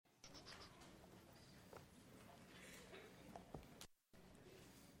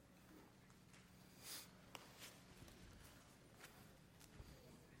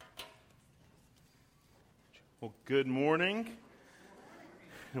Good morning,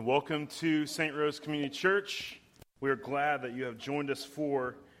 and welcome to St. Rose Community Church. We are glad that you have joined us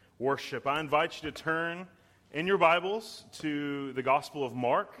for worship. I invite you to turn in your Bibles to the Gospel of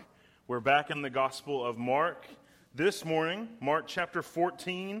Mark. We're back in the Gospel of Mark this morning, Mark chapter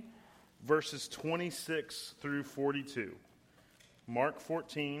 14, verses 26 through 42. Mark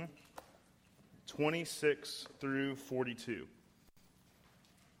 14, 26 through 42.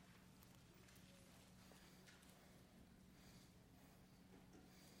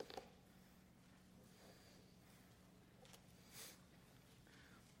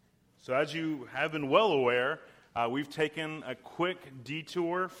 So as you have been well aware, we've taken a quick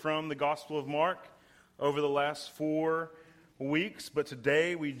detour from the Gospel of Mark over the last 4 weeks, but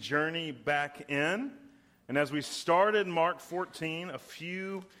today we journey back in. And as we started Mark 14 a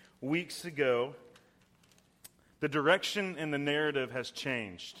few weeks ago, the direction in the narrative has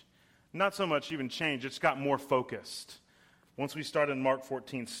changed. Not so much even changed, it's got more focused. Once we started Mark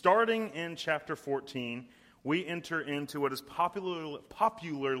 14, starting in chapter 14, we enter into what is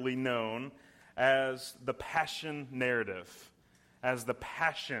popularly known as the Passion narrative. As the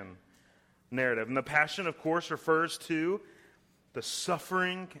Passion narrative. And the Passion, of course, refers to the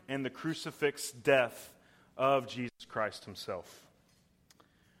suffering and the crucifix death of Jesus Christ himself.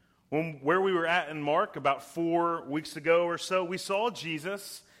 Where we were at in Mark about 4 weeks ago or so, we saw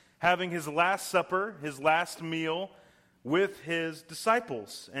Jesus having his Last Supper, his last meal with his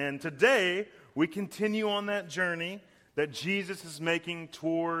disciples. And today, we continue on that journey that Jesus is making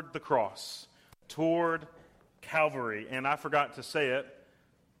toward the cross, toward Calvary. And I forgot to say it,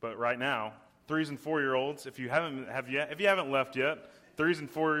 but right now, 3s and 4-year-olds, if you haven't left yet, 3s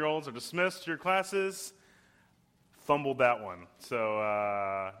and 4-year-olds are dismissed to your classes. Fumbled that one. So,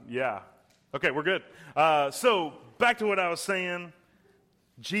 yeah. Okay, we're good. So, back to what I was saying.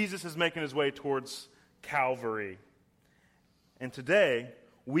 Jesus is making his way towards Calvary. And today,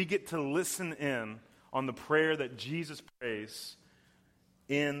 we get to listen in on the prayer that Jesus prays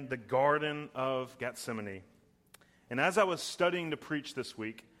in the Garden of Gethsemane. And as I was studying to preach this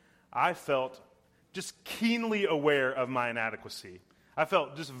week, I felt just keenly aware of my inadequacy. I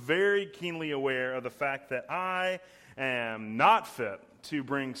felt just very keenly aware of the fact that I am not fit to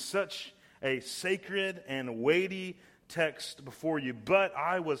bring such a sacred and weighty text before you, but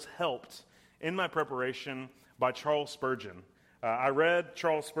I was helped in my preparation by Charles Spurgeon. I read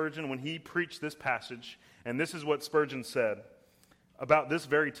Charles Spurgeon when he preached this passage, and this is what Spurgeon said about this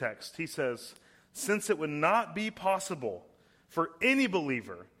very text. He says, "Since it would not be possible for any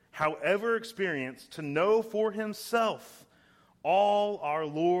believer, however experienced, to know for himself all our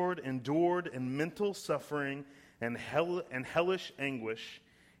Lord endured in mental suffering and hellish anguish,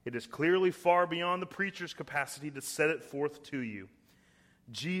 it is clearly far beyond the preacher's capacity to set it forth to you.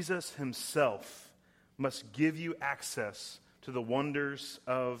 Jesus himself must give you access to the wonders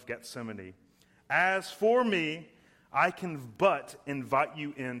of Gethsemane. As for me, I can but invite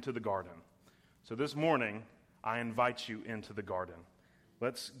you into the garden." So this morning, I invite you into the garden.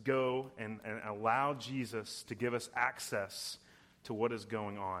 Let's go and allow Jesus to give us access to what is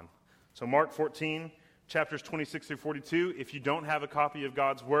going on. So Mark 14, chapters 26 through 42. If you don't have a copy of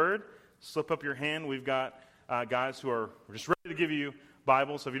God's Word, slip up your hand. We've got guys who are just ready to give you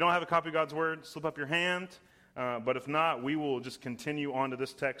Bibles. So if you don't have a copy of God's Word, slip up your hand. But if not, we will just continue on to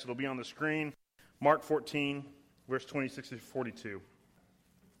this text. It'll be on the screen. Mark 14, verse 26 to 42.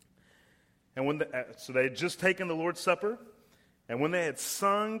 And so they had just taken the Lord's Supper, and when they had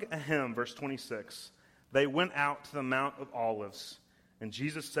sung a hymn, verse 26, they went out to the Mount of Olives, and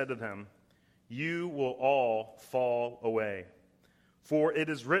Jesus said to them, "You will all fall away. For it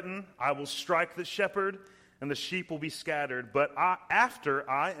is written, I will strike the shepherd, and the sheep will be scattered. But after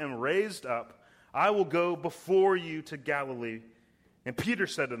I am raised up, I will go before you to Galilee." And Peter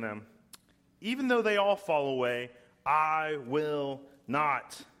said to them, "Even though they all fall away, I will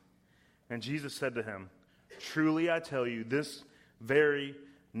not." And Jesus said to him, "Truly I tell you, this very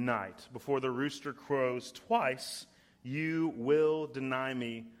night, before the rooster crows twice, you will deny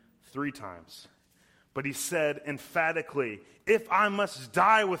me 3 times. But he said emphatically, "If I must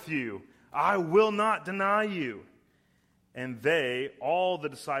die with you, I will not deny you." And they, all the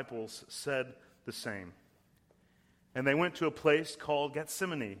disciples, said the same. And they went to a place called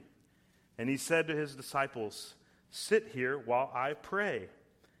Gethsemane. And he said to his disciples, "Sit here while I pray."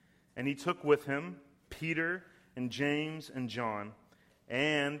 And he took with him Peter and James and John,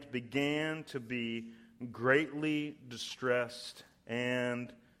 and began to be greatly distressed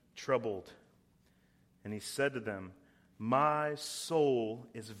and troubled. And he said to them, "My soul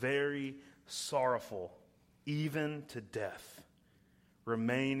is very sorrowful, even to death.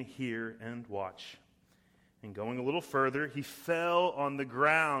 Remain here and watch." And going a little further, he fell on the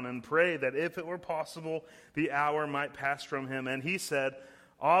ground and prayed that if it were possible, the hour might pass from him. And he said,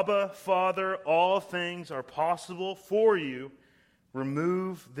 Abba, Father, all things are possible for you.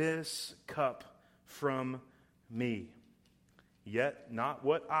 Remove this cup from me. Yet not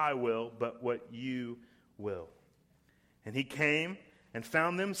what I will, but what you will. And he came and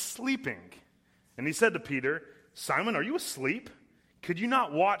found them sleeping. And he said to Peter, Simon, are you asleep? Could you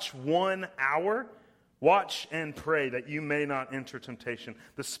not watch 1 hour? Watch and pray that you may not enter temptation.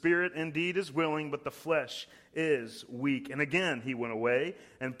 The spirit indeed is willing, but the flesh is weak. And again he went away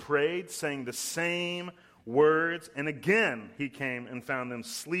and prayed, saying the same words. And again he came and found them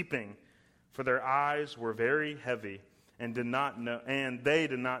sleeping, for their eyes were very heavy, and they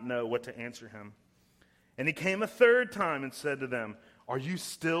did not know what to answer him. And he came a third time and said to them, Are you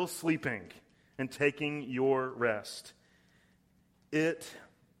still sleeping and taking your rest? It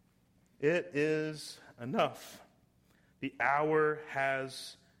is enough. The hour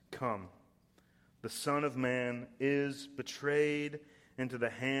has come. The Son of Man is betrayed into the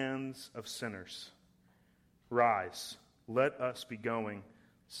hands of sinners. Rise, let us be going.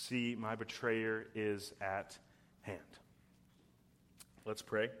 See, my betrayer is at hand. Let's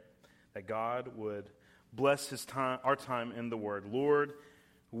pray that God would bless our time in the Word. Lord,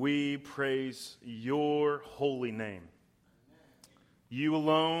 we praise your holy name. You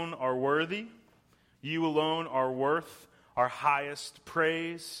alone are worthy. You alone are worth our highest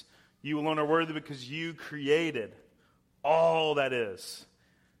praise. You alone are worthy because you created all that is.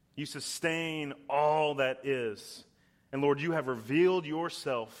 You sustain all that is. And Lord, you have revealed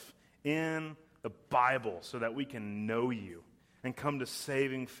yourself in the Bible so that we can know you and come to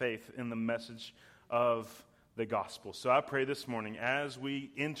saving faith in the message of the gospel. So I pray this morning as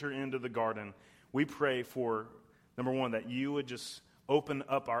we enter into the garden, we pray for, number one, that you would just open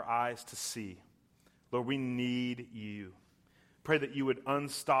up our eyes to see. Lord, we need you. Pray that you would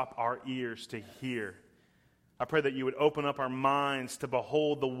unstop our ears to hear. I pray that you would open up our minds to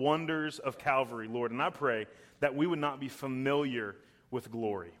behold the wonders of Calvary, Lord. And I pray that we would not be familiar with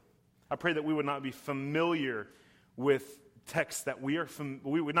glory. I pray that we would not be familiar with texts that we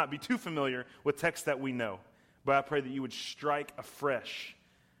would not be too familiar with texts that we know. But I pray that you would strike afresh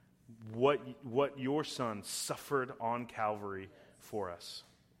what your Son suffered on Calvary for us.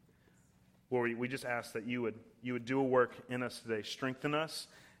 Lord, we just ask that you would do a work in us today, strengthen us,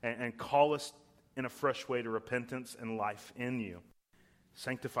 and call us in a fresh way to repentance and life in you.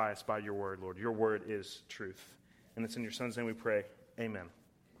 Sanctify us by your word, Lord. Your word is truth. And it's in your Son's name we pray. Amen.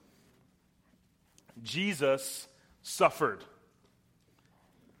 Jesus suffered.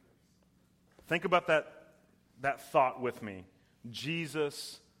 Think about that thought with me.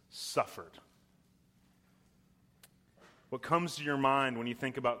 Jesus suffered. What comes to your mind when you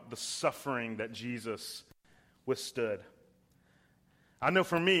think about the suffering that Jesus withstood? I know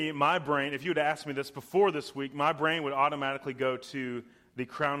for me, my brain, if you had asked me this before this week, my brain would automatically go to the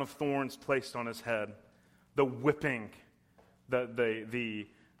crown of thorns placed on his head, the whipping, the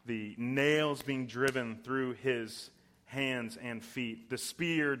nails being driven through his hands and feet, the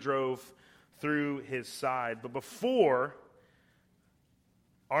spear drove through his side. But before,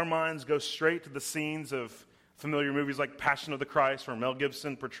 our minds go straight to the scenes of familiar movies like Passion of the Christ, where Mel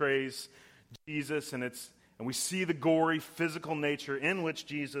Gibson portrays Jesus, and we see the gory physical nature in which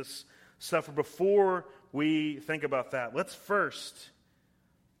Jesus suffered. Before we think about that, let's first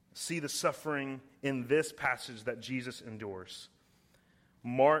see the suffering in this passage that Jesus endures.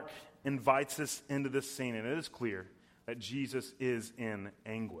 Mark invites us into this scene, and it is clear that Jesus is in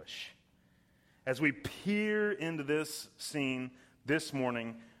anguish. As we peer into this scene this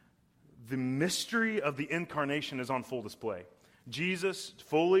morning, the mystery of the incarnation is on full display. Jesus,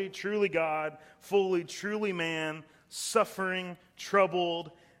 fully, truly God, fully, truly man, suffering,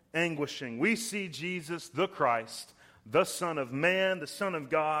 troubled, anguishing. We see Jesus, the Christ, the Son of Man, the Son of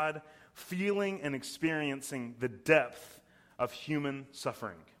God, feeling and experiencing the depth of human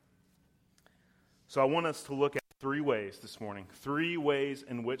suffering. So I want us to look at 3 ways this morning, 3 ways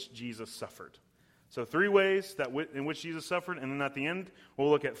in which Jesus suffered. So 3 ways in which Jesus suffered, and then at the end,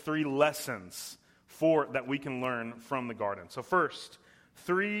 we'll look at 3 lessons that we can learn from the garden. So first,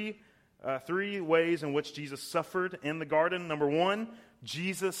 3 ways in which Jesus suffered in the garden. Number 1,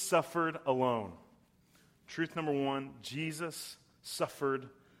 Jesus suffered alone. Truth number 1, Jesus suffered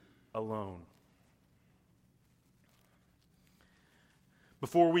alone.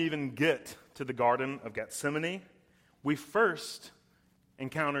 Before we even get to the Garden of Gethsemane, we first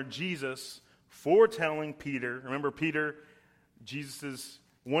encounter Jesus foretelling Peter. Remember, Peter,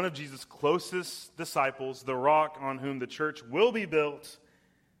 one of Jesus' closest disciples, the rock on whom the church will be built.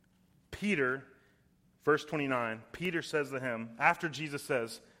 Peter verse 29, Peter says to him, after Jesus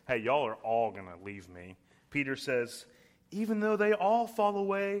says, hey, y'all are all going to leave me, Peter says, even though they all fall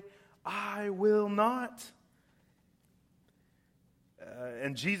away, I will not.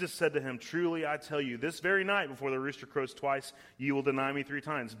 And Jesus said to him, truly I tell you, this very night before the rooster crows twice, you will deny me 3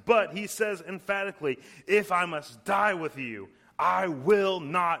 times. But he says emphatically, if I must die with you, I will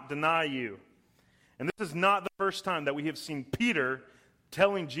not deny you. And this is not the first time that we have seen Peter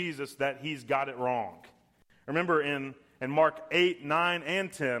telling Jesus that he's got it wrong. Remember in Mark 8, 9,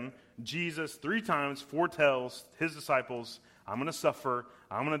 and 10, Jesus 3 times foretells his disciples, I'm going to suffer,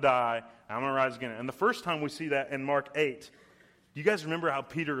 I'm going to die, I'm going to rise again. And the first time we see that in Mark 8, do you guys remember how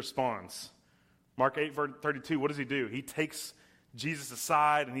Peter responds? Mark 8, verse 32, what does he do? He takes Jesus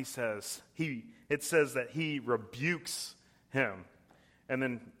aside and it says that he rebukes him. And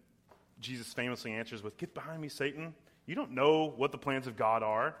then Jesus famously answers with, get behind me, Satan. You don't know what the plans of God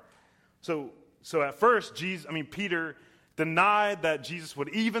are. So at first, Peter denied that Jesus would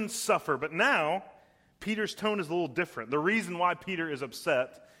even suffer. But now, Peter's tone is a little different. The reason why Peter is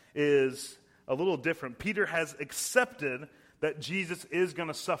upset is a little different. Peter has accepted that Jesus is going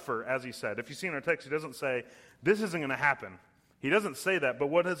to suffer, as he said. If you see in our text, he doesn't say, this isn't going to happen. He doesn't say that, but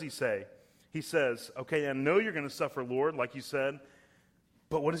what does he say? He says, okay, I know you're going to suffer, Lord, like you said,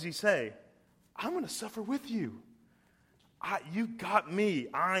 but what does he say? I'm going to suffer with you. You got me.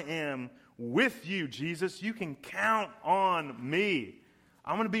 I am with you, Jesus. You can count on me.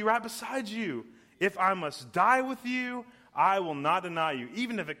 I'm going to be right beside you. If I must die with you, I will not deny you.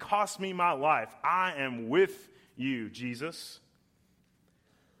 Even if it costs me my life, I am with you, Jesus.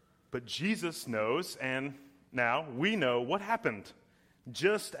 But Jesus knows, and now we know what happened.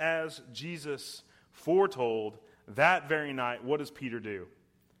 Just as Jesus foretold, that very night, what does Peter do?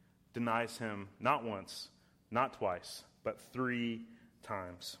 Denies him not once, not twice, but 3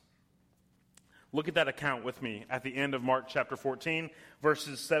 times. Look at that account with me at the end of Mark chapter 14,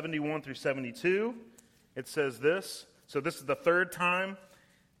 verses 71 through 72. It says this. So this is the 3rd time.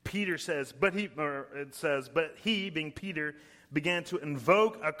 Peter says, but he, being Peter, began to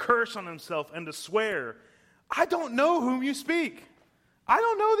invoke a curse on himself and to swear, I don't know whom you speak. I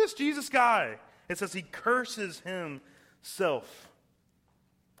don't know this Jesus guy. It says he curses himself.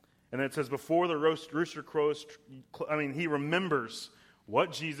 And then it says before the rooster crows, he remembers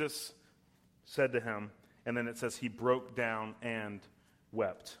what Jesus said to him. And then it says he broke down and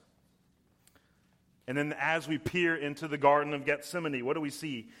wept. And then as we peer into the Garden of Gethsemane, what do we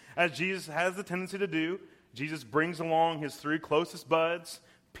see? As Jesus has the tendency to do, Jesus brings along his 3 closest buds,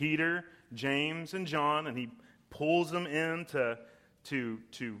 Peter, James, and John, and he pulls them in to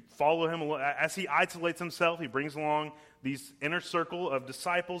follow him. As he isolates himself, he brings along these inner circle of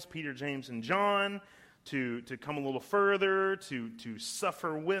disciples, Peter, James, and John, to come a little further, to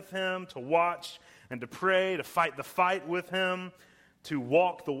suffer with him, to watch and to pray, to fight the fight with him, to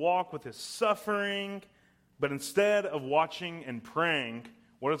walk the walk with his suffering. But instead of watching and praying,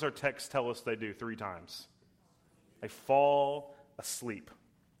 what does our text tell us they do 3 times? They fall asleep.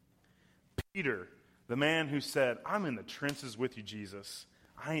 Peter, the man who said, I'm in the trenches with you, Jesus.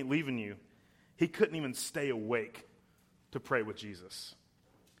 I ain't leaving you. He couldn't even stay awake to pray with Jesus.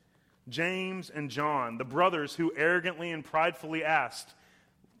 James and John, the brothers who arrogantly and pridefully asked,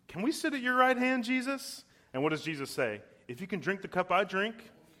 can we sit at your right hand, Jesus? And what does Jesus say? If you can drink the cup I drink,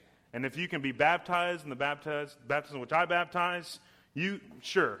 and if you can be baptized in the baptism which I baptize,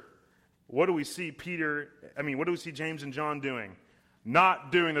 sure. What do we see James and John doing?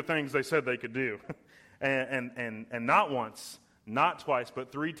 Not doing the things they said they could do. and not once, not twice,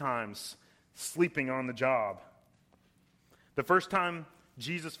 but 3 times sleeping on the job. The first time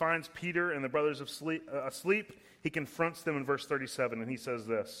Jesus finds Peter and the brothers asleep, he confronts them in verse 37, and he says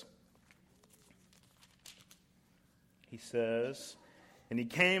this. He says, and he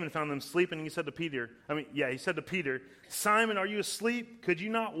came and found them sleeping, and he said to Peter, Simon, are you asleep? Could you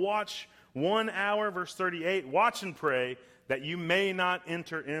not watch 1 hour? Verse 38, watch and pray that you may not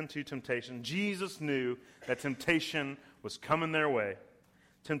enter into temptation. Jesus knew that temptation was coming their way.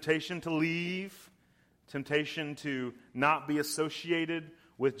 Temptation to leave, temptation to not be associated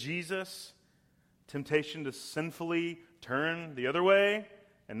with Jesus, temptation to sinfully turn the other way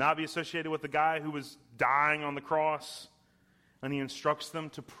and not be associated with the guy who was dying on the cross. And he instructs them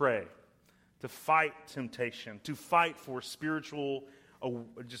to pray, to fight temptation, to fight for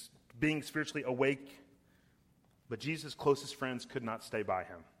just being spiritually awake. But Jesus' closest friends could not stay by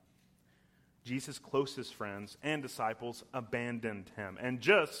him. Jesus' closest friends and disciples abandoned him. And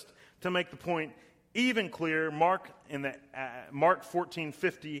just to make the point even clearer, Mark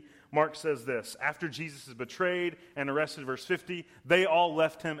 14:50, Mark says this: after Jesus is betrayed and arrested, verse 50, they all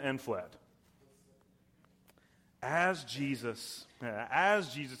left him and fled. as Jesus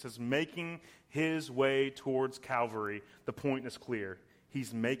is making his way towards Calvary, the point is clear.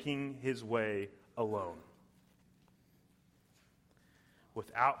 He's making his way alone,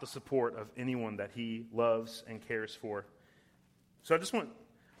 without the support of anyone that he loves and cares for. So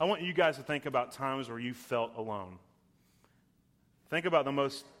I want you guys to think about times where you felt alone. Think about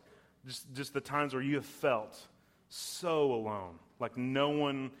just the times where you have felt so alone, like no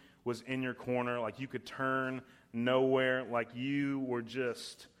one was in your corner, like you could turn nowhere, like you were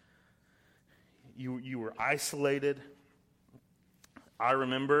just, you were isolated. I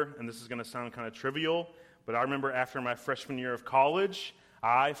remember, and this is going to sound kind of trivial, but I remember after my freshman year of college,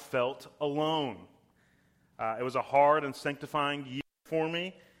 I felt alone. It was a hard and sanctifying year for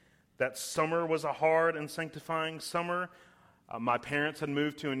me. That summer was a hard and sanctifying summer. My parents had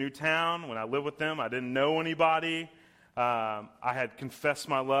moved to a new town. When I lived with them, I didn't know anybody. I had confessed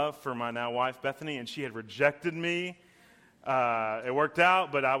my love for my now wife, Bethany, and she had rejected me. It worked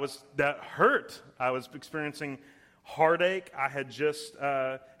out, but that hurt. I was experiencing heartache. I had just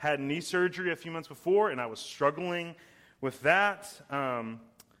had knee surgery a few months before, and I was struggling with that.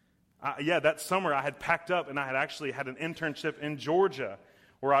 That summer I had packed up, and I had actually had an internship in Georgia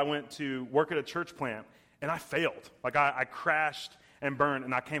where I went to work at a church plant, and I failed. Like, I crashed and burned,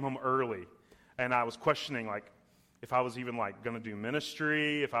 and I came home early, and I was questioning, like, if I was even, like, going to do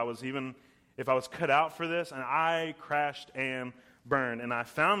ministry, if I was cut out for this, and I crashed and burned, and I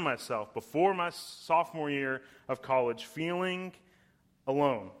found myself, before my sophomore year of college, feeling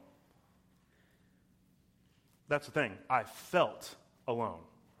alone. That's the thing. I felt alone.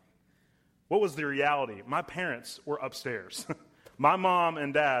 What was the reality? My parents were upstairs. My mom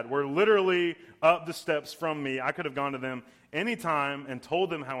and dad were literally up the steps from me. I could have gone to them anytime and told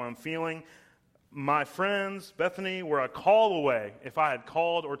them how I'm feeling. My friends, Bethany, were a call away. If I had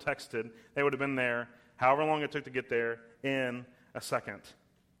called or texted, they would have been there, however long it took to get there, in a second.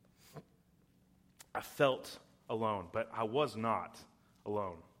 I felt alone, but I was not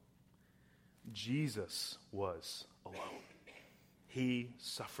alone. Jesus was alone. He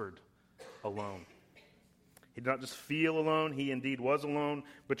suffered alone. He did not just feel alone, he indeed was alone,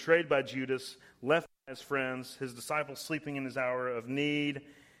 betrayed by Judas, left by his friends, his disciples sleeping in his hour of need.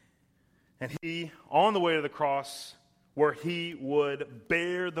 And he, on the way to the cross, where he would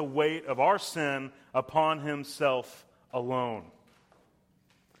bear the weight of our sin upon himself alone.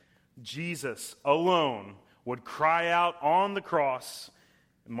 Jesus alone would cry out on the cross,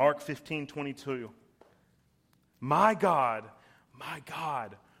 in Mark 15:22, my God,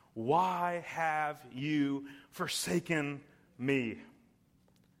 why have you forsaken me?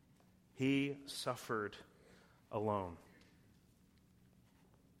 He suffered alone.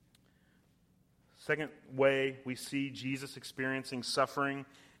 Second way we see Jesus experiencing suffering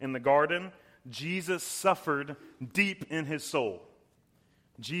in the garden, Jesus suffered deep in his soul.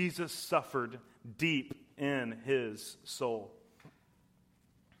 Jesus suffered deep in his soul.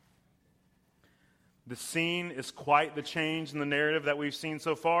 The scene is quite the change in the narrative that we've seen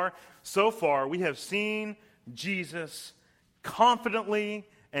so far. So far, we have seen Jesus confidently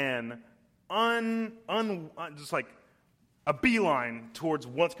and just like a beeline towards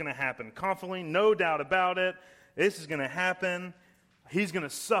what's going to happen. Confidently, no doubt about it. This is going to happen. He's going to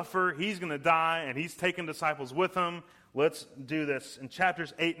suffer. He's going to die, and he's taking disciples with him. Let's do this. In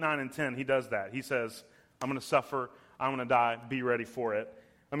chapters 8, 9, and 10, he does that. He says, I'm going to suffer. I'm going to die. Be ready for it.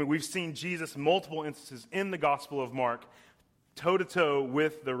 I mean, we've seen Jesus multiple instances in the Gospel of Mark, toe-to-toe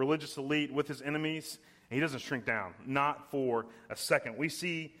with the religious elite, with his enemies, and he doesn't shrink down, not for a second. We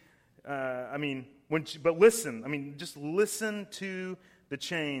see, just listen to the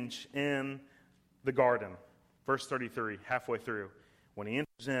change in the garden. Verse 33, halfway through. When he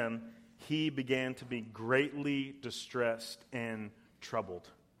enters in, he began to be greatly distressed and troubled.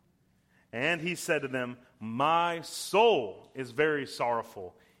 And he said to them, my soul is very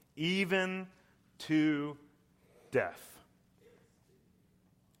sorrowful, even to death.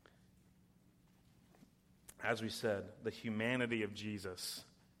 As we said, the humanity of Jesus,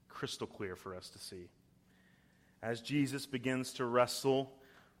 crystal clear for us to see. As Jesus begins to wrestle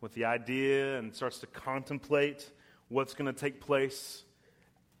with the idea and starts to contemplate what's going to take place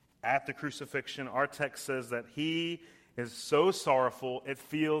at the crucifixion, our text says that he is so sorrowful, it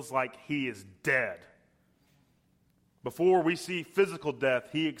feels like he is dead. Before we see physical death,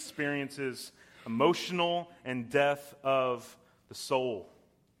 he experiences emotional and death of the soul.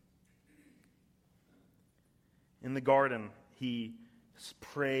 In the garden, he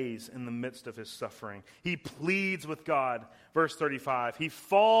prays in the midst of his suffering. He pleads with God. Verse 35, he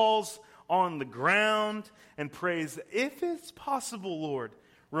falls on the ground and prays, if it's possible, Lord,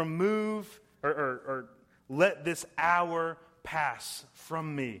 remove or let this hour pass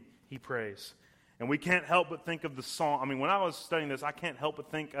from me, he prays. And we can't help but think of the Psalm. I mean, when I was studying this, I can't help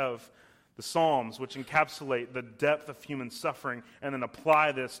but think of the Psalms, which encapsulate the depth of human suffering, and then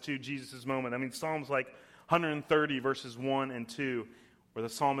apply this to Jesus' moment. I mean, Psalms like 130, verses 1 and 2, where the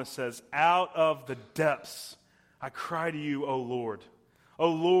psalmist says, "Out of the depths I cry to you, O Lord. O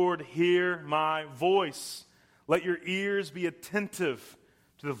Lord, hear my voice. Let your ears be attentive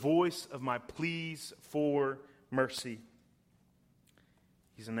to the voice of my pleas for mercy."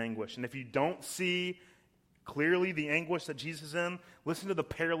 He's in anguish. And if you don't see clearly the anguish that Jesus is in, listen to the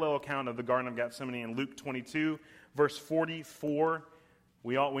parallel account of the Garden of Gethsemane in Luke 22, verse 44.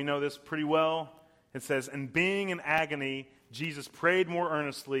 We know this pretty well. It says, "And being in agony, Jesus prayed more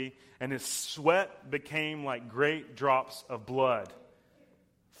earnestly, and his sweat became like great drops of blood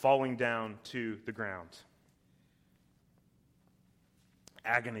falling down to the ground."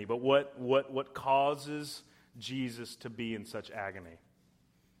 Agony. But what causes Jesus to be in such agony?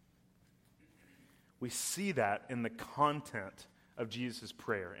 We see that in the content of Jesus'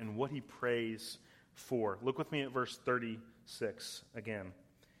 prayer and what he prays for. Look with me at verse 36 again.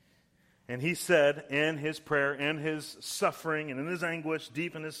 "And he said in his prayer, in his suffering, and in his anguish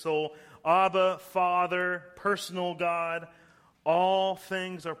deep in his soul, 'Abba, Father, personal God, all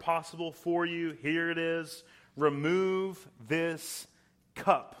things are possible for you. Here it is. Remove this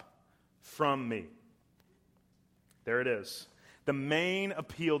cup from me.'" There it is. The main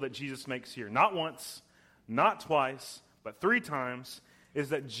appeal that Jesus makes here, not once, not twice, but 3 times, is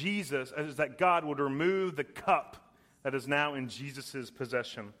that God would remove the cup that is now in Jesus'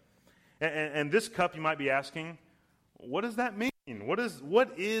 possession. And this cup, you might be asking, what does that mean? What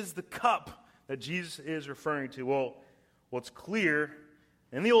is the cup that Jesus is referring to? Well, it's clear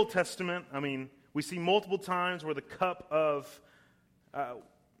in the Old Testament. I mean, we see multiple times where the cup of, I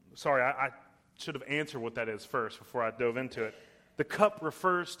should have answered what that is first before I dove into it. The cup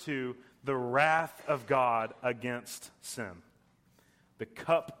refers to the wrath of God against sin. The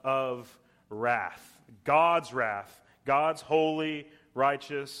cup of wrath, God's holy,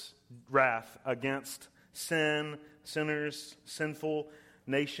 righteous wrath against sin, sinners, sinful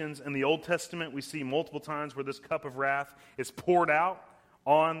nations. In the Old Testament, we see multiple times where this cup of wrath is poured out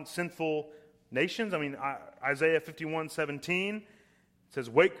on sinful nations. I mean, Isaiah 51:17 says,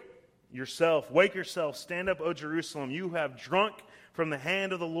 Wake yourself, stand up, O Jerusalem. You have drunk from the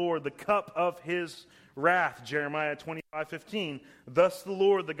hand of the Lord the cup of his wrath. Jeremiah 25:15. Thus the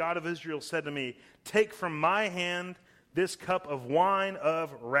Lord, the God of Israel, said to me, take from my hand this cup of wine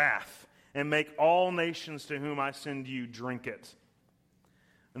of wrath, and make all nations to whom I send you drink it.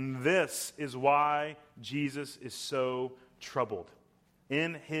 And this is why Jesus is so troubled.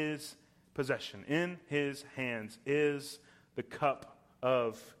 In his possession, in his hands, is the cup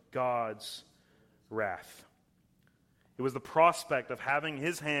of God's wrath. It was the prospect of having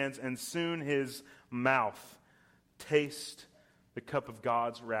his hands and soon his mouth taste the cup of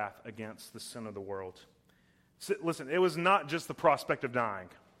God's wrath against the sin of the world. Listen, it was not just the prospect of dying.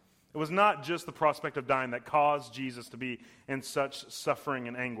 It was not just the prospect of dying that caused Jesus to be in such suffering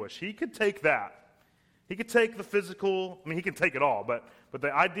and anguish. He could take that. He could take the physical, he can take it all, but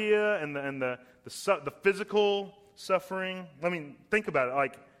the idea and the physical suffering, think about it.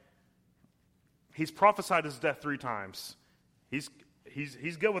 Like, he's prophesied his death 3 times. He's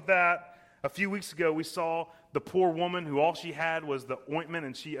good with that. A few weeks ago, we saw the poor woman who all she had was the ointment,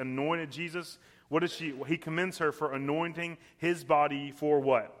 and she anointed Jesus. He commends her for anointing his body for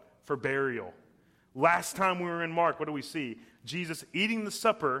what? For burial. Last time we were in Mark, what do we see? Jesus eating the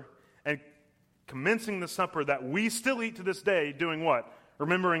supper and commencing the supper that we still eat to this day, doing what?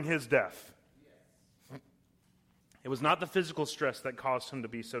 Remembering his death. It was not the physical stress that caused him to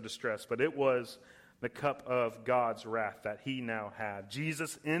be so distressed, but it was the cup of God's wrath that he now had.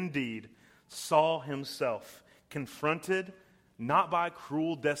 Jesus indeed saw himself confronted not by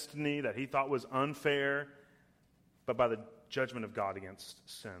cruel destiny that he thought was unfair, but by the judgment of God against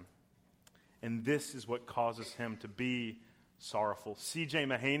sin. And this is what causes him to be sorrowful. C.J.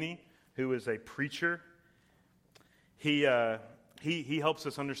 Mahaney, who is a preacher, he helps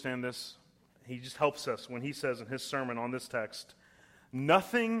us understand this. He just helps us when he says in his sermon on this text,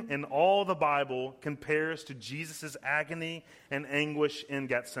 nothing in all the Bible compares to Jesus' agony and anguish in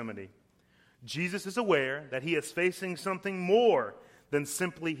Gethsemane. Jesus is aware that he is facing something more than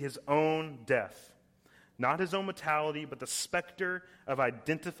simply his own death. Not his own mortality, but the specter of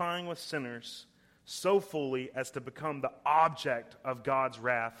identifying with sinners so fully as to become the object of God's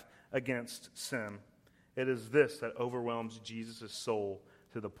wrath against sin. It is this that overwhelms Jesus' soul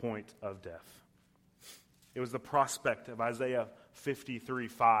to the point of death. It was the prospect of Isaiah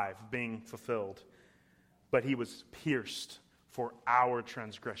 53:5 being fulfilled. But he was pierced for our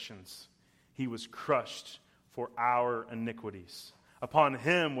transgressions. He was crushed for our iniquities. Upon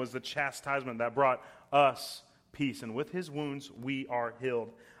him was the chastisement that brought us peace, and with his wounds we are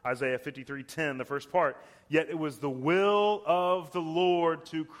healed. Isaiah 53:10, the first part. Yet it was the will of the Lord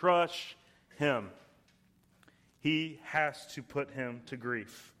to crush him. He has to put him to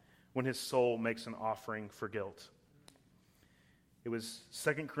grief when his soul makes an offering for guilt. It was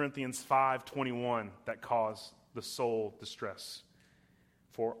 2 Corinthians 5:21 that caused the soul distress.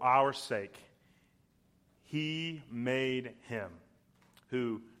 For our sake, he made him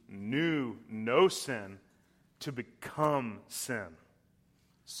who knew no sin to become sin,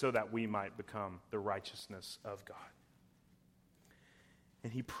 so that we might become the righteousness of God.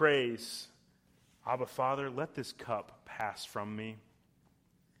 And he prays, Abba, Father, let this cup pass from me.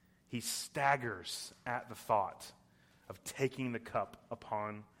 He staggers at the thought of taking the cup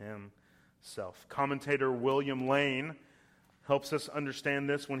upon himself. Commentator William Lane helps us understand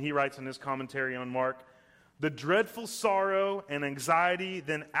this when he writes in his commentary on Mark, the dreadful sorrow and anxiety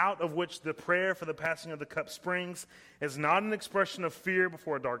then out of which the prayer for the passing of the cup springs is not an expression of fear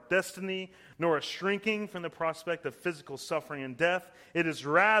before a dark destiny, nor a shrinking from the prospect of physical suffering and death. It is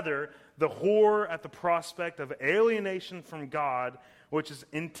rather the horror at the prospect of alienation from God, which is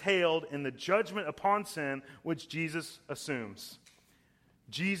entailed in the judgment upon sin which Jesus assumes.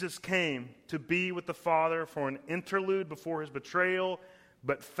 Jesus came to be with the Father for an interlude before his betrayal,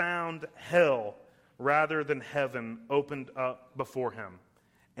 but found hell rather than heaven opened up before him,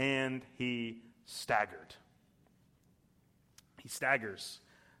 and he staggered. He staggers,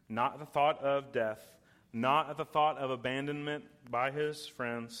 not at the thought of death, not at the thought of abandonment by his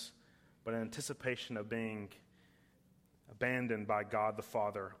friends, but in anticipation of being abandoned by God the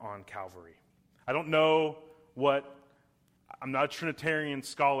Father on Calvary. I don't know I'm not a Trinitarian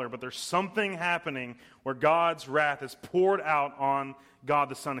scholar, but there's something happening where God's wrath is poured out on God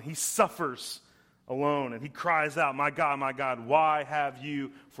the Son, and he suffers alone, and he cries out, my God, why have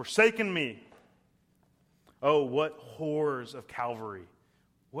you forsaken me? Oh, what horrors of Calvary.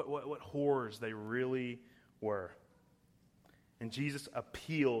 What horrors they really were. And Jesus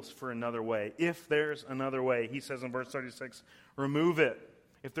appeals for another way. If there's another way, he says in verse 36, remove it.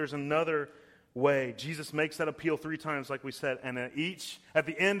 If there's another way, Jesus makes that appeal 3 times, like we said, and at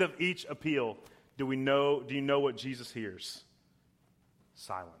the end of each appeal, do you know what Jesus hears?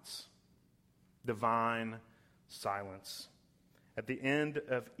 Silence. Divine silence. At the end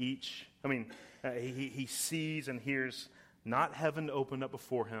of each, he sees and hears not heaven opened up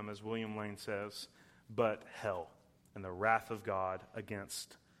before him, as William Lane says, but hell and the wrath of God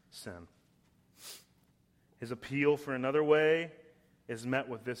against sin. His appeal for another way is met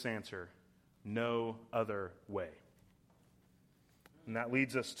with this answer: no other way. And that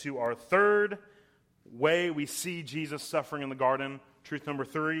leads us to our third way we see Jesus suffering in the garden. Truth number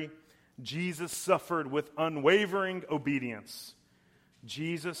 3. Jesus suffered with unwavering obedience.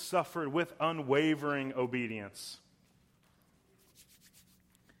 Jesus suffered with unwavering obedience.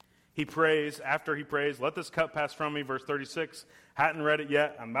 He prays, after he prays, let this cup pass from me, verse 36. Hadn't read it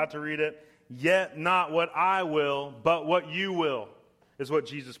yet. I'm about to read it. Yet not what I will, but what you will, is what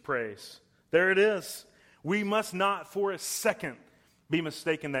Jesus prays. There it is. We must not for a second be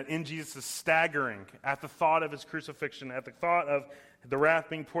mistaken that in Jesus' staggering at the thought of his crucifixion, at the thought of the wrath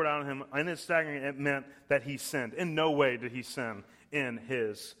being poured out on him, in his staggering, it meant that he sinned. In no way did he sin in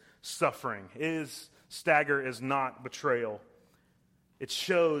his suffering. His stagger is not betrayal. It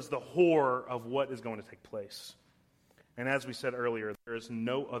shows the horror of what is going to take place. And as we said earlier, there is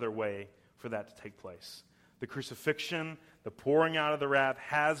no other way for that to take place. The crucifixion, the pouring out of the wrath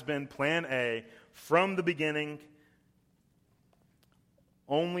has been plan A from the beginning.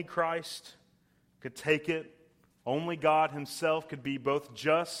 Only Christ could take it. Only God himself could be both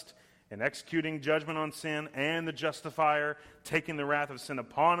just in executing judgment on sin and the justifier, taking the wrath of sin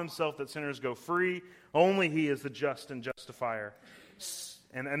upon himself that sinners go free. Only he is the just and justifier.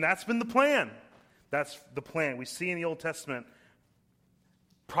 And that's been the plan. That's the plan. We see in the Old Testament,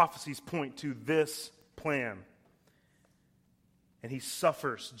 prophecies point to this plan. And he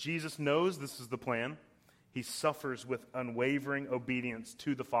suffers. Jesus knows this is the plan. He suffers with unwavering obedience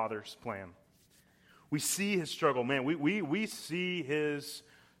to the Father's plan. We see his struggle. Man, we see his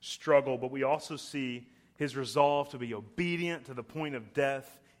struggle, but we also see his resolve to be obedient to the point of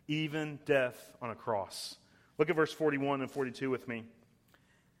death, even death on a cross. Look at verse 41 and 42 with me.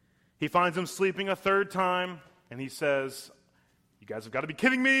 He finds him sleeping a third time, and he says, you guys have got to be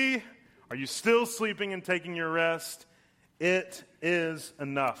kidding me. Are you still sleeping and taking your rest? It is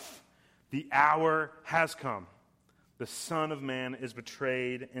enough. The hour has come. The Son of Man is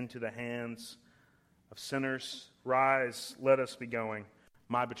betrayed into the hands of sinners. Rise, let us be going.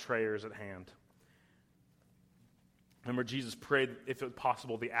 My betrayer is at hand. Remember, Jesus prayed, if it was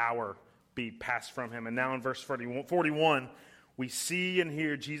possible, the hour be passed from him. And now in verse 41, we see and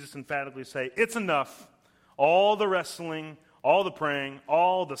hear Jesus emphatically say, it's enough. All the wrestling, all the praying,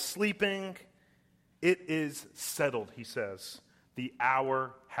 all the sleeping, it is settled, he says. The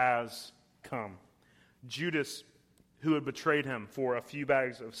hour has come. Judas, who had betrayed him for a few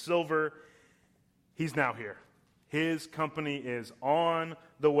bags of silver, he's now here. His company is on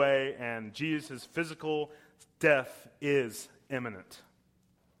the way, and Jesus' physical death is imminent.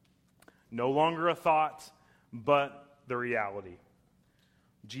 No longer a thought, but the reality.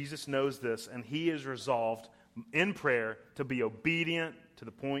 Jesus knows this, and he is resolved in prayer to be obedient to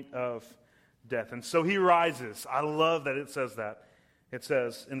the point of death. And so he rises. I love that it says that. It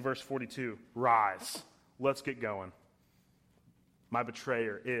says in verse 42, rise. Let's get going. My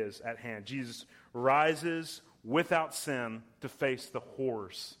betrayer is at hand. Jesus rises without sin to face the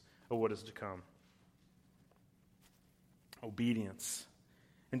horrors of what is to come. Obedience.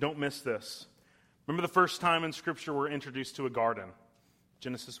 And don't miss this. Remember the first time in Scripture we're introduced to a garden?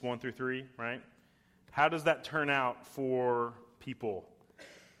 Genesis 1 through 3, right? How does that turn out for people?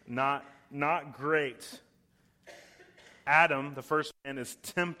 Not great. Adam, the first man, is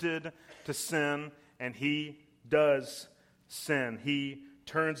tempted to sin, and he does sin. He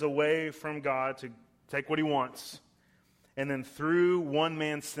turns away from God to take what he wants. And then through one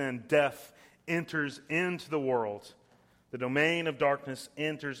man's sin, death enters into the world. The domain of darkness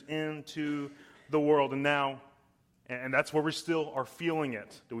enters into the world. And now, and that's where we still are feeling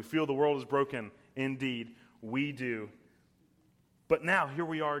it. Do we feel the world is broken? Indeed, we do. But now, here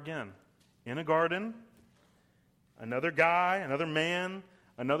we are again. In a garden, another guy, another man,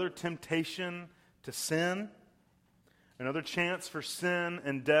 another temptation to sin, another chance for sin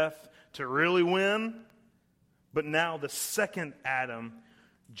and death to really win. But now the second Adam,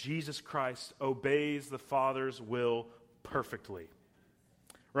 Jesus Christ, obeys the Father's will perfectly.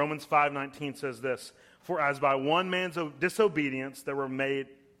 Romans 5:19 says this, for as by one man's disobedience there were made,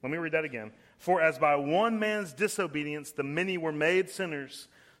 let me read that again. For as by one man's disobedience the many were made sinners,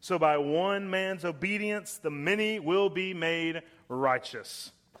 so by one man's obedience the many will be made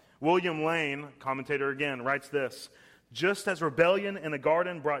righteous. William Lane, commentator again, writes this, just as rebellion in a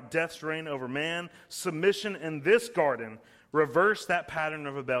garden brought death's reign over man, submission in this garden reversed that pattern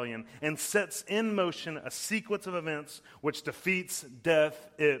of rebellion and sets in motion a sequence of events which defeats death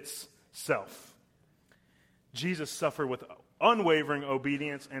itself. Jesus suffered with unwavering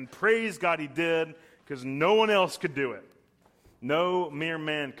obedience, and praise God he did, because no one else could do it. No mere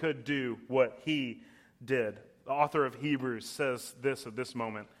man could do what he did. The author of Hebrews says this of this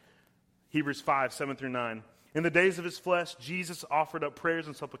moment. Hebrews 5:7-9. In the days of his flesh, Jesus offered up prayers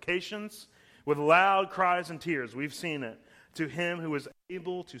and supplications with loud cries and tears. We've seen it. To him who was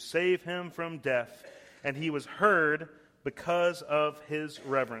able to save him from death, and he was heard because of his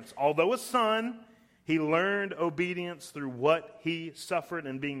reverence. Although a son, he learned obedience through what he suffered,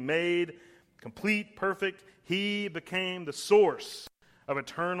 and being made complete, perfect, he became the source of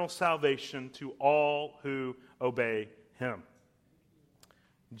eternal salvation to all who obey him.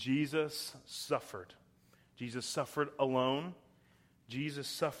 Jesus suffered. Jesus suffered alone. Jesus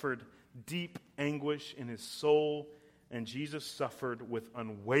suffered deep anguish in his soul, and Jesus suffered with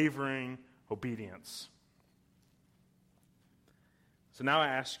unwavering obedience. So now I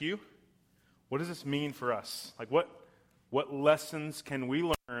ask you, what does this mean for us? Like what lessons can we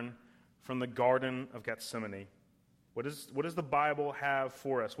learn from the Garden of Gethsemane? What does the Bible have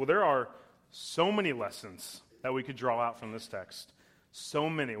for us? Well, there are so many lessons that we could draw out from this text. So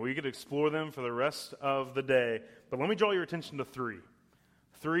many. We could explore them for the rest of the day. But let me draw your attention to three.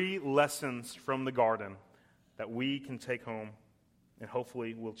 Three lessons from the garden that we can take home and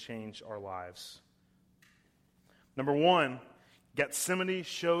hopefully will change our lives. Number one, Gethsemane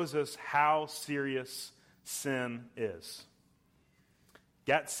shows us how serious sin is.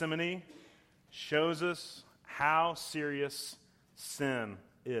 Gethsemane shows us how serious sin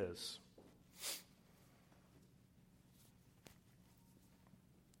is.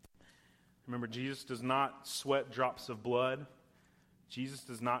 Remember, Jesus does not sweat drops of blood. Jesus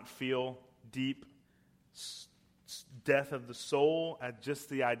does not feel deep death of the soul at just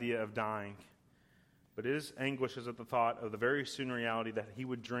the idea of dying. But his anguish is at the thought of the very soon reality that he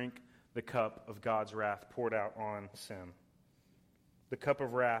would drink the cup of God's wrath poured out on sin. The cup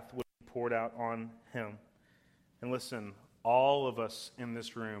of wrath would be poured out on him. And listen, all of us in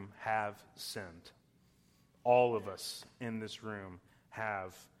this room have sinned. All of us in this room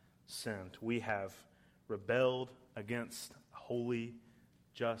have sinned. We have rebelled against a holy,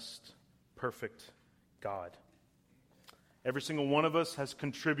 just, perfect God. Every single one of us has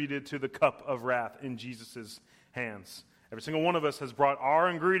contributed to the cup of wrath in Jesus' hands. Every single one of us has brought our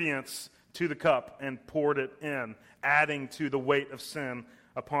ingredients to the cup and poured it in, adding to the weight of sin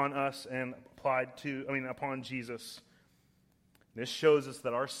upon us and upon Jesus. This shows us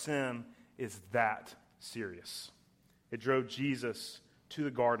that our sin is that serious. It drove Jesus to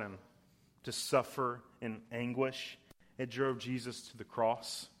the garden to suffer in anguish. It drove Jesus to the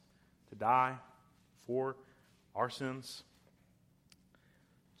cross to die for our sins.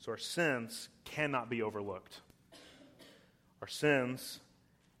 So our sins cannot be overlooked. Our sins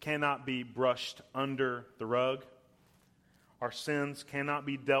cannot be brushed under the rug. Our sins cannot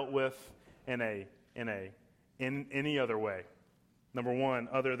be dealt with in any other way. Number one,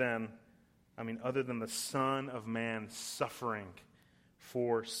 other than the Son of Man suffering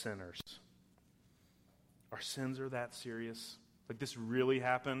for sinners. Our sins are that serious. Like, this really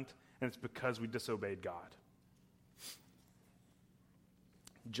happened, and it's because we disobeyed God.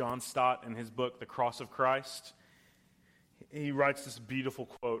 John Stott, in his book, The Cross of Christ, he writes this beautiful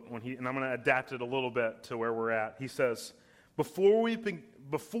quote, and I'm going to adapt it a little bit to where we're at. He says, Before we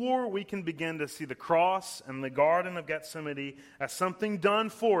can begin to see the cross and the Garden of Gethsemane as something done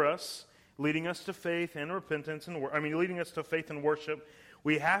for us, leading us to faith and repentance, leading us to faith and worship,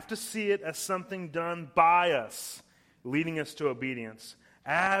 we have to see it as something done by us, leading us to obedience.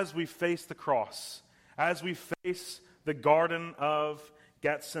 As we face the cross, as we face the Garden of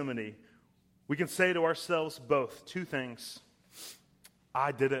Gethsemane, we can say to ourselves both two things.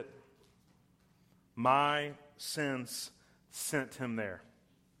 I did it. My sins sent him there.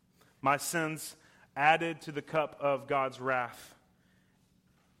 My sins added to the cup of God's wrath.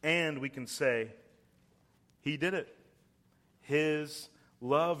 And we can say, he did it. His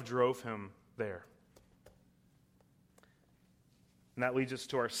love drove him there. And that leads us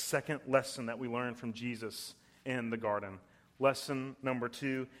to our second lesson that we learn from Jesus in the garden. Lesson number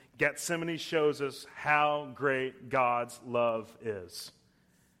 2, Gethsemane shows us how great God's love is.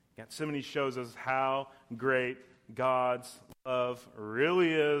 Gethsemane shows us how great God's love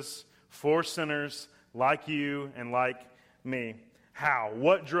really is for sinners like you and like me. How?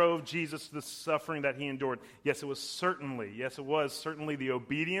 What drove Jesus to the suffering that he endured? Yes, it was certainly the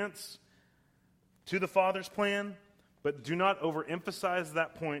obedience to the Father's plan, but do not overemphasize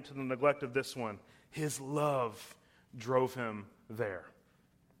that point to the neglect of this one. His love drove him there.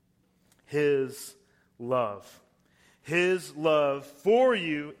 His love. His love for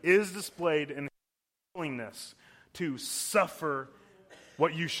you is displayed in his willingness to suffer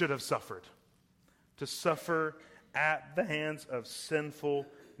what you should have suffered. To suffer at the hands of sinful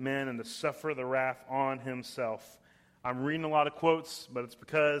men and to suffer the wrath on himself. I'm reading a lot of quotes, but it's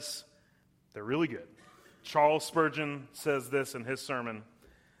because they're really good. Charles Spurgeon says this in his sermon.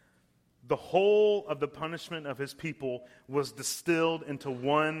 The whole of the punishment of his people was distilled into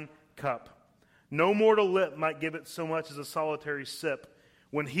one cup. No mortal lip might give it so much as a solitary sip.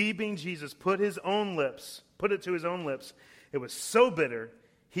 When he, being Jesus, put it to his own lips, it was so bitter,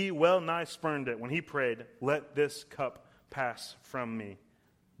 he well nigh spurned it when he prayed, let this cup pass from me.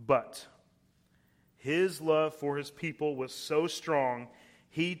 But his love for his people was so strong,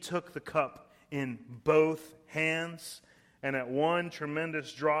 he took the cup in both hands, and at one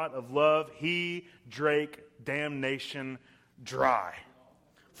tremendous draught of love, he drank damnation dry.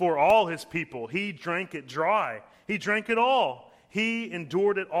 For all his people, he drank it dry. He drank it all. He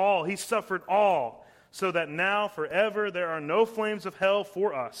endured it all. He suffered all. So that now forever there are no flames of hell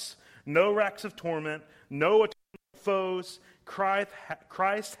for us, no racks of torment, no eternal foes.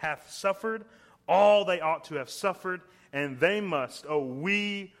 Christ hath suffered all they ought to have suffered, and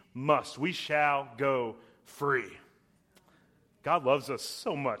we shall go free. God loves us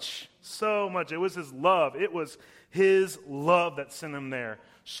so much, so much. It was his love. It was his love that sent him there.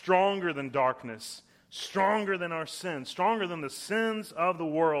 Stronger than darkness, stronger than our sins, stronger than the sins of the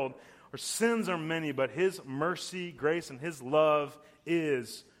world. Our sins are many, but his mercy, grace, and his love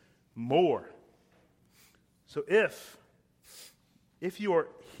is more. So if you are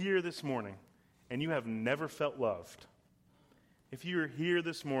here this morning and you have never felt loved, if you are here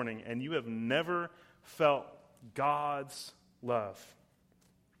this morning and you have never felt God's love,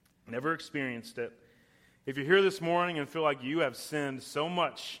 never experienced it, if you're here this morning and feel like you have sinned so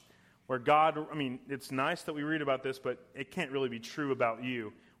much where God, it's nice that we read about this, but it can't really be true about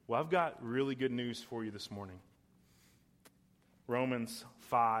you. Well, I've got really good news for you this morning. Romans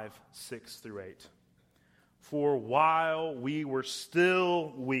 5, 6 through 8. For while we were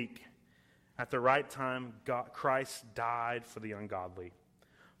still weak, at the right time, Christ died for the ungodly.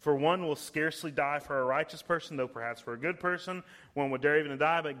 For one will scarcely die for a righteous person, though perhaps for a good person one would dare even to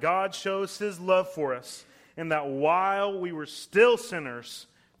die. But God shows his love for us, in that while we were still sinners,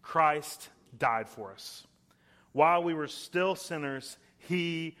 Christ died for us. While we were still sinners,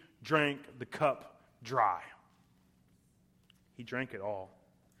 he drank the cup dry. He drank it all.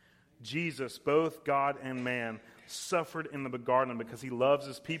 Jesus, both God and man, suffered in the garden because he loves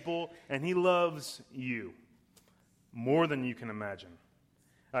his people and he loves you more than you can imagine.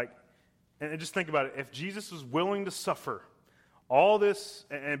 And just think about it. If Jesus was willing to suffer all this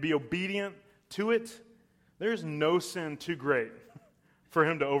and be obedient to it, there's no sin too great for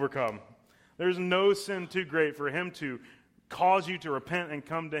him to overcome. There's no sin too great for him to cause you to repent and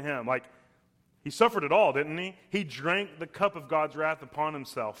come to him. He suffered it all, didn't he? He drank the cup of God's wrath upon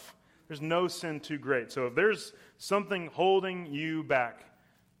himself. There's no sin too great. So if there's something holding you back,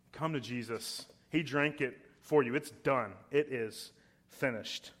 come to Jesus. He drank it for you. It's done. It is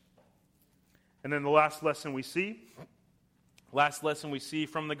finished. And then the last lesson we see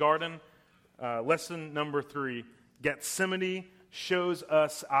from the garden, lesson number 3, Gethsemane shows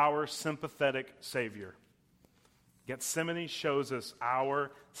us our sympathetic Savior. Gethsemane shows us our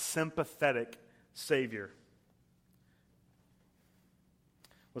sympathetic Savior.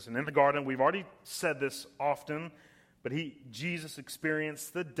 Listen, in the garden, we've already said this often, but Jesus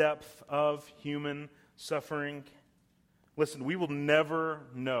experienced the depth of human suffering. Listen, we will never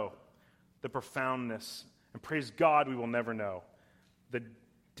know the profoundness, and praise God, we will never know the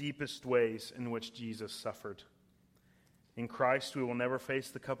deepest ways in which Jesus suffered. In Christ, we will never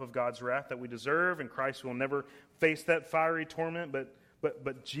face the cup of God's wrath that we deserve. In Christ, we will never face that fiery torment,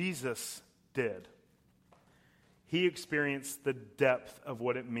 but Jesus did. He experienced the depth of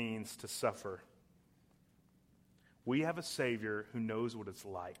what it means to suffer. We have a Savior who knows what it's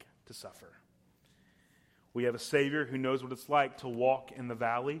like to suffer. We have a Savior who knows what it's like to walk in the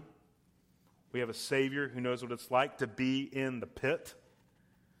valley. We have a Savior who knows what it's like to be in the pit.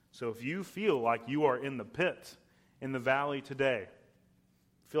 So if you feel like you are in the pit, in the valley today,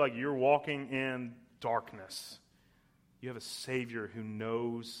 feel like you're walking in darkness, you have a Savior who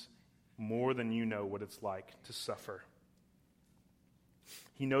knows more than you know what it's like to suffer.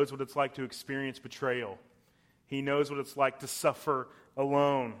 He knows what it's like to experience betrayal. He knows what it's like to suffer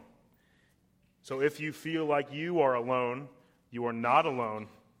alone. So if you feel like you are alone, you are not alone,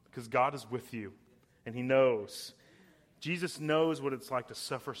 because God is with you, and he knows. Jesus knows what it's like to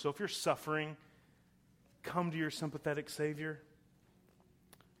suffer. So if you're suffering, come to your sympathetic Savior.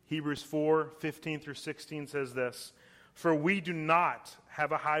 Hebrews 4:15-16 says this, "For we do not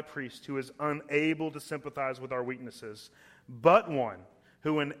have a high priest who is unable to sympathize with our weaknesses, but one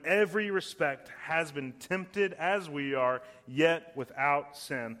who in every respect has been tempted as we are, yet without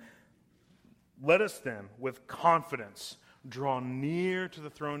sin. Let us then, with confidence, draw near to the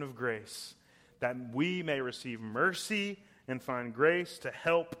throne of grace, that we may receive mercy and find grace to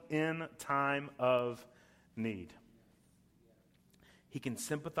help in time of need." He can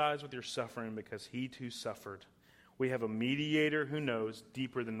sympathize with your suffering because he too suffered. We have a mediator who knows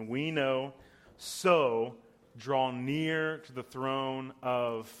deeper than we know, so draw near to the throne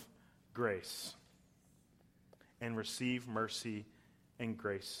of grace and receive mercy and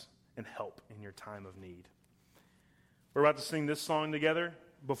grace and help in your time of need. We're about to sing this song together,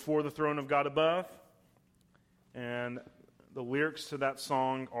 "Before the Throne of God Above." And the lyrics to that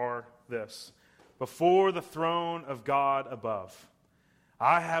song are this: "Before the throne of God above,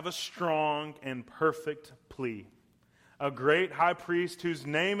 I have a strong and perfect plea. A great high priest whose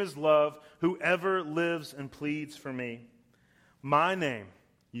name is love, who ever lives and pleads for me. My name,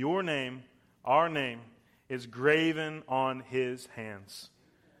 your name, our name is graven on his hands.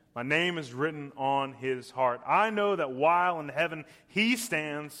 My name is written on his heart. I know that while in heaven he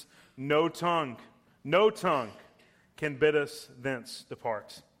stands, no tongue can bid us thence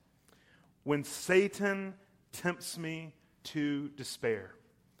depart. When Satan tempts me to despair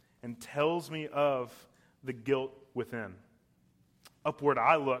and tells me of the guilt within, upward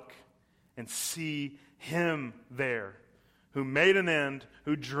I look and see him there who made an end,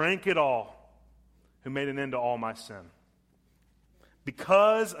 who drank it all, who made an end to all my sin.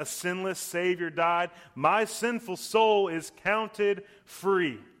 Because a sinless Savior died, my sinful soul is counted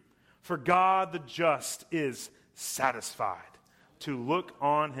free. For God the just is satisfied to look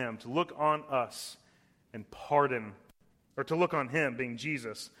on him, to look on us and pardon, or to look on him, being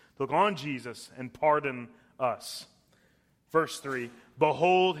Jesus, to look on Jesus and pardon us." Verse 3,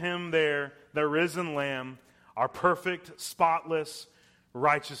 "Behold him there, the risen Lamb, our perfect, spotless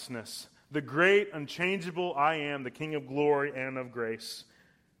righteousness, the great, unchangeable I Am, the King of glory and of grace.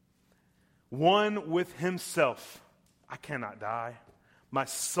 One with himself, I cannot die. My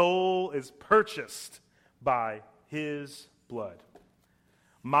soul is purchased by his blood.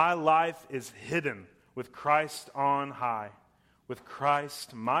 My life is hidden with Christ on high, with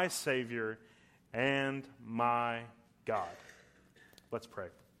Christ my Savior and my God. Let's pray.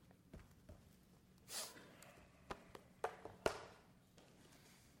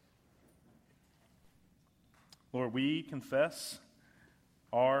 Lord, we confess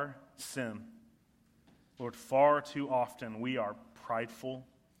our sin. Lord, far too often we are prideful.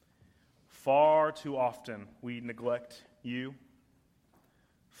 Far too often we neglect you.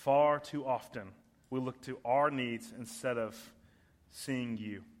 Far too often we look to our needs instead of seeing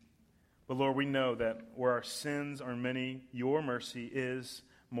you. But Lord, we know that where our sins are many, your mercy is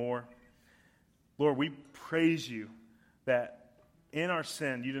more. Lord, we praise you that in our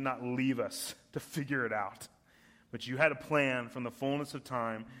sin you did not leave us to figure it out, but you had a plan from the fullness of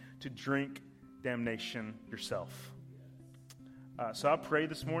time to drink damnation yourself. So I pray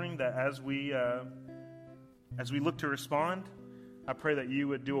this morning that as we look to respond, I pray that you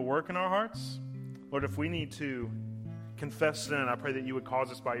would do a work in our hearts. Lord, if we need to confess sin, I pray that you would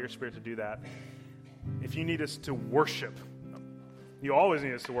cause us by your Spirit to do that. If you need us to worship, you always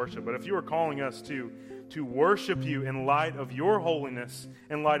need us to worship, but if you are calling us to worship you in light of your holiness,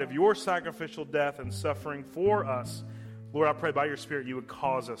 in light of your sacrificial death and suffering for us, Lord, I pray by your Spirit you would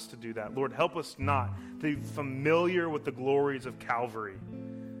cause us to do that. Lord, help us not to be familiar with the glories of Calvary.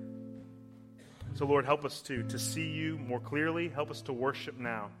 So, Lord, help us to see you more clearly. Help us to worship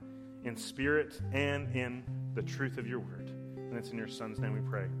now in spirit and in the truth of your word. And it's in your Son's name we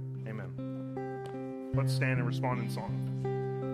pray. Amen. Let's stand and respond in song.